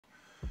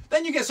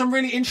Then you get some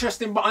really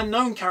interesting but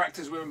unknown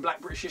characters within Black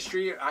British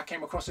history. I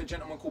came across a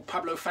gentleman called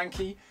Pablo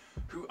Fanke,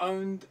 who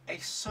owned a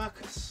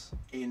circus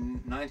in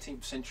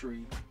 19th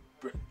century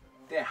Britain.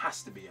 There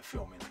has to be a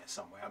film in there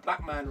somewhere. A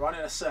black man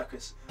running a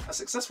circus, a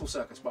successful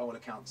circus by all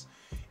accounts,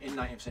 in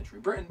 19th century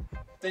Britain.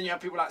 Then you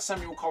have people like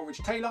Samuel Coleridge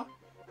Taylor,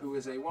 who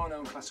is a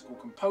well-known classical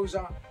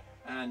composer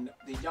and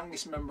the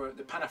youngest member of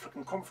the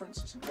Pan-African Conference.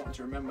 It's important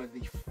to remember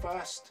the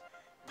first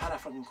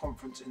Pan-African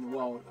Conference in the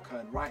world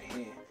occurred right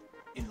here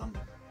in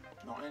London.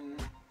 Not in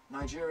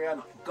Nigeria,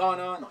 not in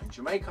Ghana, not in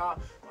Jamaica,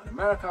 not in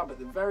America, but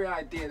the very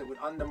idea that would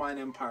undermine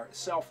empire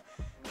itself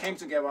came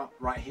together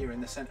right here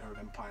in the center of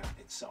empire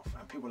itself.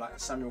 And people like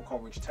Samuel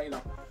Coleridge Taylor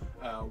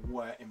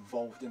were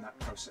involved in that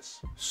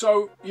process.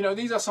 So, you know,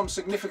 these are some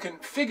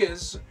significant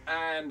figures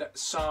and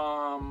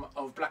some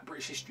of Black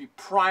British history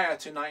prior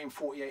to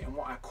 1948 and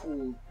what I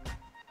call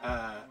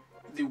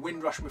the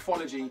Windrush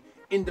mythology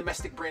in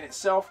domestic Britain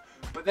itself.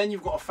 But then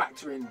you've got to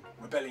factor in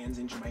rebellions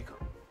in Jamaica,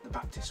 the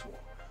Baptist War.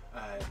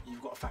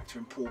 You've got to factor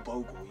in Paul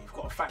Bogle. You've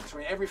got to factor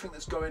in everything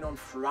that's going on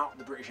throughout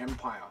the British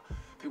Empire.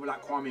 People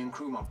like Kwame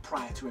Nkrumah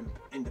prior to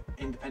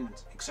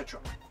independence, etc.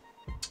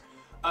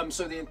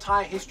 So the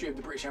entire history of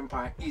the British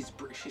Empire is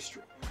British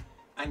history.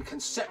 And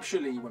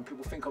conceptually, when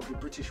people think of the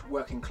British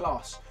working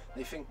class,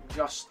 they think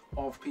just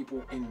of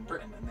people in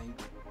Britain, and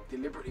they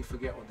deliberately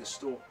forget or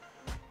distort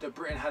that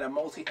Britain had a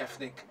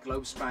multi-ethnic,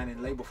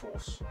 globe-spanning labour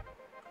force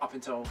up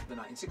until the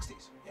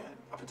 1960s, yeah,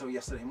 up until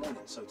yesterday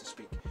morning, so to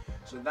speak.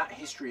 So that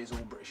history is all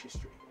British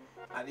history.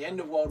 At the end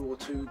of World War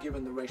II,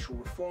 given the racial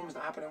reforms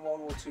that happened in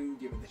World War II,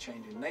 given the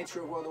changing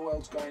nature of where the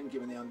world's going,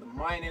 given the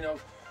undermining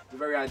of the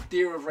very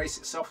idea of race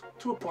itself,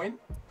 to a point,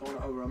 don't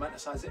want to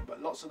over-romanticize it,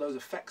 but lots of those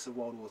effects of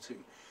World War II,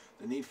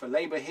 the need for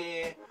labour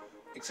here,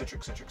 etc.,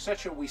 etc.,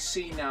 etc., we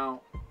see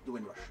now the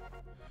Windrush.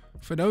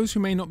 For those who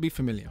may not be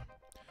familiar,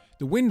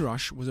 the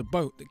Windrush was a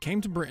boat that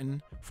came to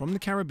Britain from the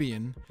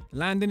Caribbean,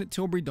 landing at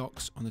Tilbury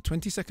Docks on the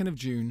 22nd of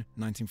June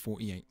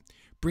 1948,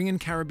 bringing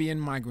Caribbean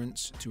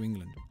migrants to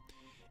England.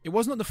 It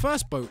was not the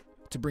first boat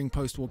to bring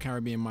post-war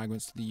Caribbean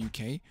migrants to the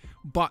UK,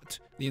 but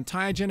the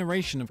entire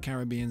generation of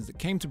Caribbeans that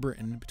came to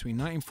Britain between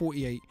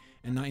 1948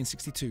 and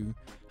 1962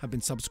 have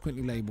been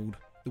subsequently labelled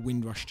the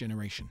Windrush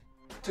generation.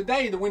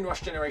 Today, the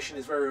Windrush generation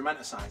is very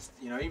romanticised.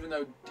 You know,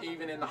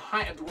 even in the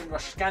height of the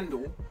Windrush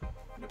scandal,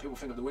 you know, people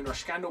think of the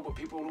Windrush scandal, but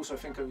people also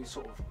think of these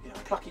sort of, you know,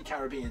 plucky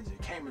Caribbeans who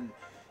came and,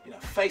 you know,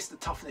 faced the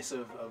toughness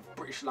of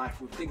British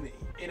life with dignity.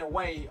 In a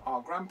way,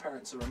 our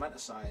grandparents are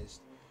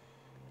romanticised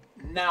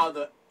now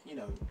that, you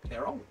know,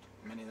 they're old.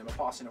 Many of them are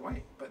passing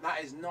away, but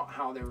that is not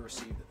how they were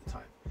received at the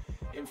time.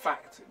 In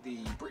fact, the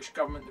British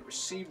government that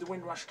received the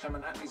Windrush,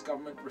 Clement Attlee's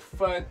government,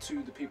 referred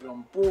to the people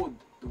on board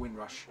the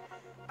Windrush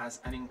as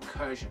an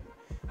incursion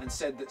and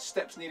said that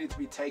steps needed to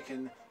be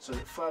taken so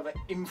that further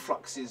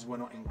influxes were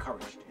not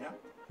encouraged. Yeah.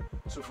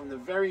 So from the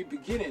very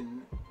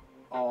beginning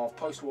of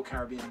post-war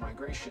Caribbean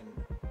migration,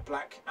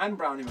 black and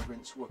brown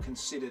immigrants were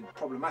considered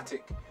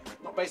problematic,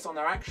 not based on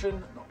their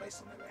action, not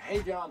based on their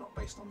behaviour, not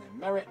based on their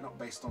merit, not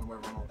based on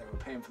whether or not they were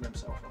paying for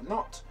themselves or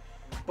not,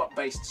 but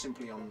based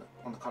simply on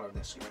the colour of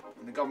their skin.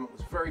 And the government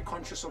was very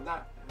conscious of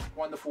that.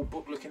 Wonderful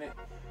book looking at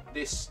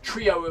this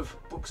trio of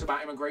books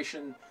about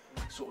immigration,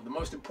 sort of the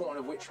most important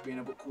of which being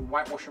a book called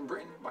Whitewashing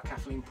Britain by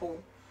Kathleen Paul,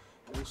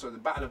 but also The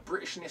Battle of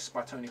Britishness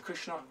by Tony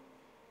Kushner,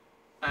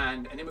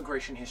 and An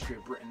Immigration History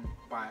of Britain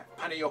by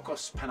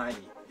Panayiotis Panayi.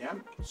 Yeah?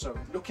 So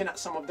looking at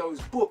some of those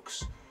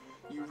books,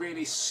 you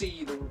really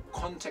see the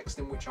context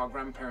in which our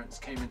grandparents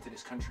came into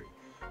this country.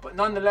 But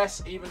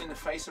nonetheless, even in the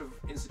face of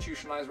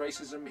institutionalized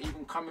racism,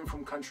 even coming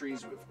from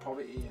countries with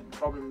poverty and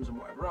problems and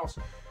whatever else,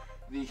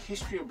 the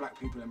history of black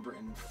people in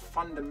Britain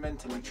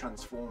fundamentally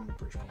transformed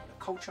British popular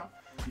culture.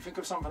 You think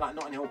of something like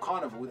Notting Hill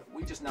Carnival that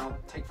we just now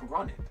take for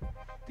granted.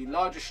 The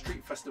largest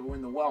street festival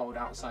in the world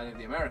outside of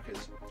the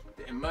Americas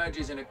that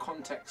emerges in a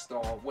context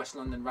of West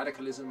London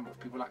radicalism with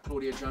people like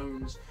Claudia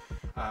Jones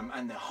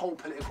and the whole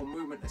political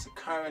movement that's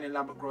occurring in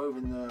Lambeth Grove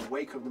in the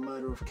wake of the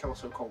murder of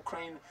Kelso Cole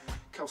Crane.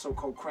 Kelso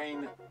Cole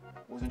Crane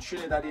was a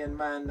Trinidadian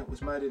man that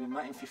was murdered in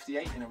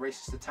 1958 in a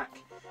racist attack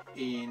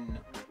in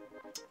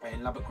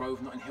Lambeth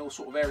Grove, Notting Hill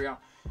sort of area,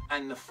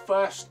 and the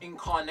first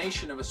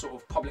incarnation of a sort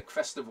of public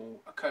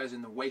festival occurs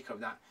in the wake of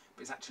that,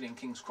 but it's actually in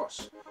King's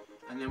Cross.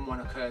 And then one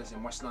occurs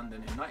in West London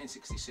in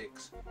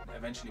 1966 that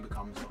eventually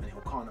becomes Notting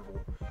Hill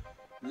Carnival,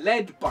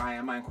 led by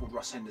a man called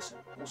Russ Henderson,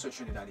 also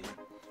Trinidadian.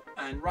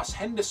 And Russ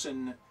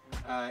Henderson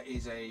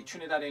is a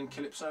Trinidadian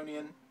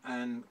calypsonian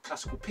and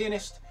classical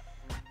pianist.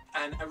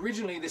 And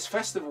originally this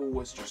festival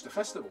was just a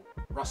festival.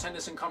 Russ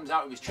Henderson comes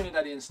out with his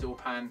Trinidadian steel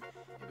pan,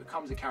 it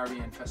becomes a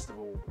Caribbean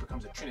festival, it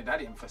becomes a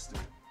Trinidadian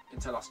festival,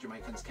 until us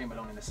Jamaicans came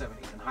along in the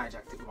 70s and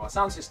hijacked it with our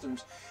sound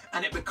systems,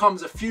 and it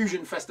becomes a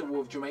fusion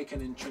festival of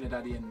Jamaican and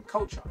Trinidadian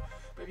culture.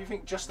 But if you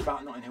think just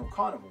about Notting Hill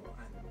Carnival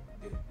and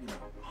the, you know,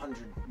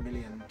 100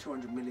 million,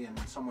 200 million,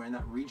 somewhere in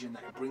that region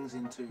that it brings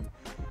into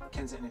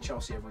Kensington and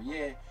Chelsea every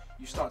year,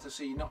 you start to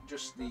see not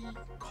just the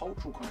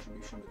cultural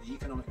contribution, but the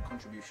economic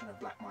contribution of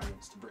black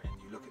migrants to Britain.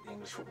 You look at the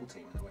English football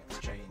team and the way it's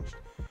changed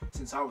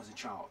since I was a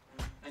child,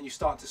 and you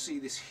start to see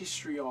this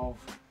history of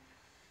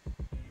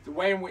the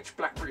way in which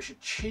black British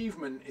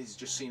achievement is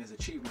just seen as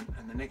achievement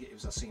and the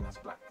negatives are seen as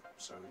black.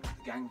 So the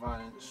gang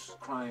violence,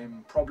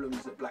 crime,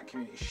 problems that black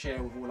communities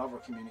share with all other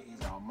communities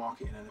are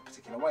marketed in a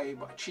particular way,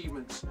 but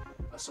achievements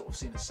are sort of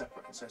seen as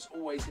separate. And so it's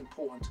always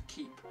important to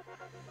keep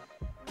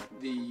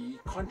the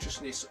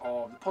consciousness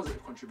of the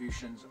positive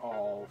contributions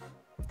of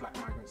black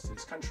migrants to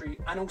this country,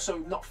 and also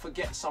not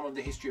forget some of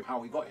the history of how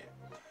we got here.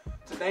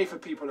 Today, for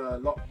people a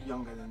lot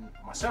younger than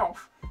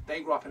myself,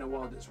 they grew up in a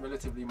world that's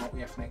relatively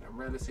multi-ethnic and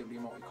relatively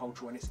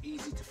multicultural, and it's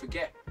easy to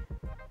forget,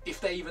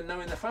 if they even know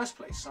in the first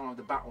place, some of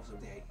the battles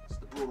of the 80s,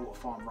 the Broadwater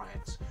Farm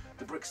riots,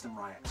 the Brixton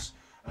riots,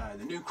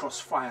 the New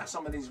Cross fire,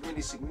 some of these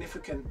really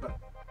significant but,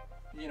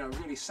 you know,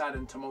 really sad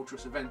and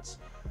tumultuous events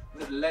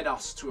that led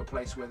us to a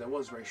place where there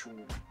was racial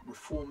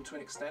reform to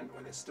an extent,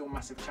 where there's still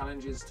massive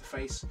challenges to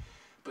face,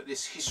 but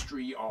this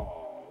history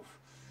of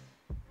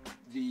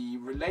the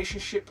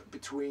relationship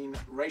between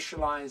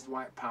racialized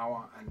white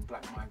power and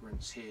black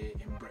migrants here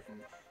in Britain,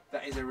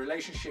 that is a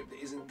relationship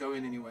that isn't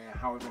going anywhere,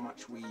 however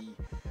much we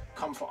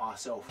comfort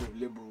ourselves with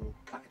liberal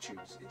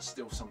platitudes. It's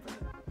still something,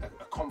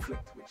 a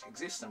conflict which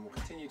exists and will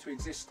continue to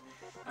exist,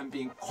 and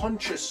being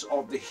conscious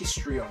of the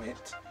history of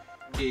it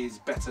is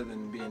better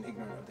than being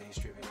ignorant of the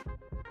history of it.